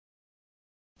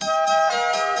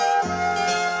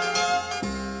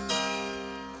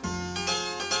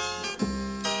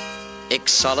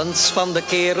zal eens van de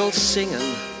kerels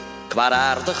zingen,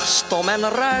 kwaadaardig, stom en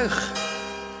ruig.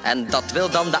 En dat wil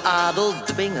dan de adel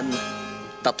dwingen,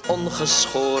 dat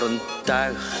ongeschoren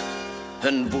tuig.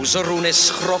 Hun boezeroen is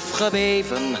grof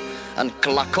geweven, een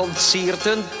klak ontsiert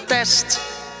hun test.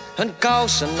 Hun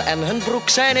kousen en hun broek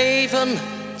zijn even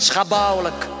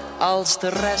schabouwelijk als de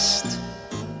rest.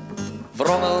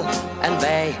 Wrongel en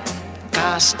wij,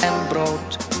 kaas en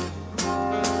brood,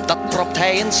 dat propt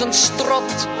hij in zijn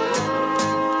strot.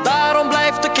 Daarom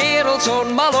blijft de kerel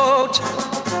zo'n maloot.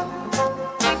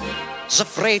 Ze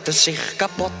vreten zich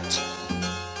kapot.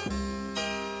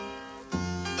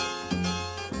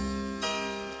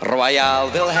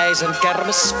 Royaal wil hij zijn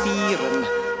kermis vieren,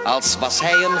 als was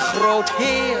hij een groot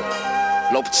heer.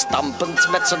 Loopt stampend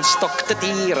met zijn stok te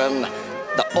tieren,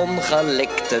 de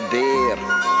ongelikte beer.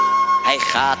 Hij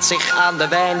gaat zich aan de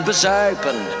wijn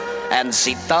bezuipen en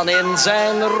ziet dan in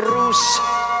zijn roes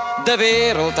de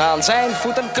wereld aan zijn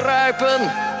voeten kruipen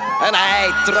en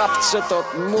hij trapt ze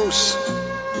tot moes.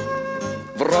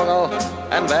 Wrongel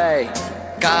en wij,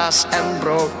 kaas en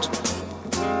brood,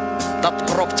 dat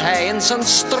propt hij in zijn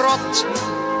strot.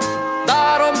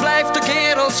 Daarom blijft de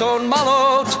kerel zo'n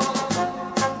maloot.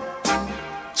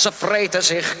 Ze vreten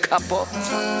zich kapot.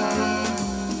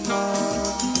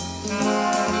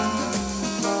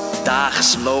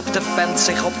 Daags loopt de vent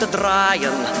zich op te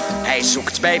draaien, hij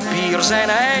zoekt bij bier zijn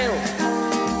heil.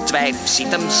 Twijf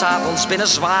ziet hem 's avonds binnen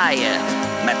zwaaien,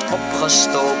 met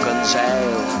opgestoken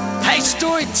zeil. Hij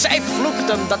stoeit, zij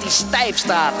vloekt hem dat hij stijf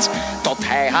staat, tot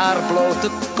hij haar blote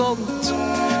kont.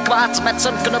 Kwaad met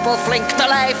zijn knuppel flink te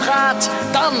lijf gaat,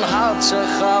 dan houdt ze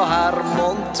gauw haar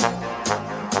mond.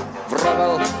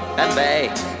 Wrongel en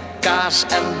wij, kaas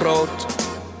en brood,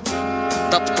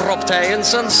 dat propt hij in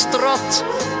zijn strot.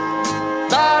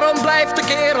 Daarom blijft de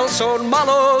kerel zo'n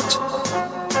maloot.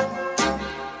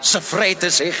 Ze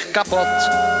vreten zich kapot.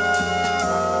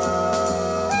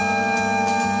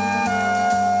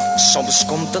 Soms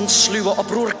komt een sluwe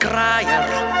oproerkraaier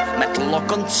met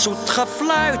lokkend zoet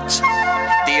gefluit,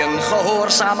 die een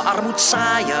gehoorzaam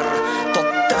armoedzaaier tot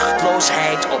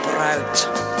tuchtloosheid opruit.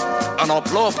 Een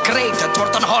oploopkreet, het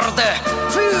wordt een horde,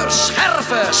 vuur,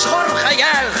 scherven, schor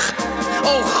gejuich.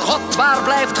 O God, waar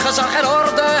blijft gezag en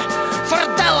orde?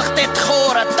 Verdelg dit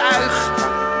gore tuig.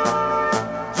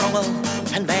 Wrongel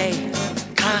en wij,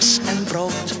 kaas en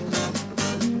brood,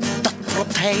 dat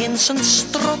propt hij in zijn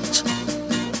strot.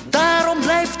 Daarom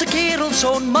blijft de kerel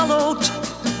zo'n maloot.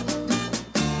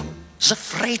 Ze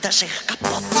vreten zich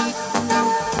kapot.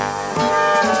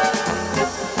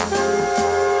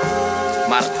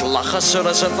 Maar het lachen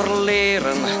zullen ze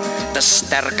verleren, de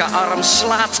sterke arm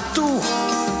slaat toe.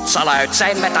 Het zal uit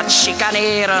zijn met dat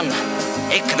chicaneren,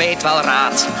 ik weet wel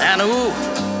raad en hoe.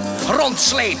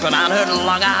 Rondslepen aan hun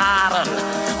lange haren,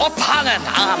 ophangen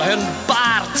aan hun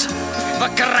baard. We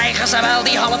krijgen ze wel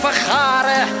die halve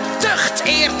garen, tucht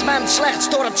eert men slechts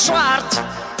door het zwaard.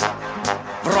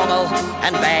 Wrongel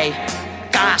en wij,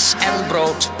 kaas en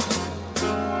brood,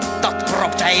 dat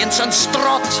propt hij in zijn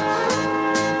strot.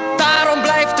 Daarom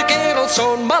blijft de kerel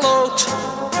zo'n maloot.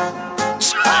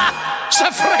 Ze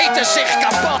vreten zich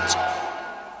kapot.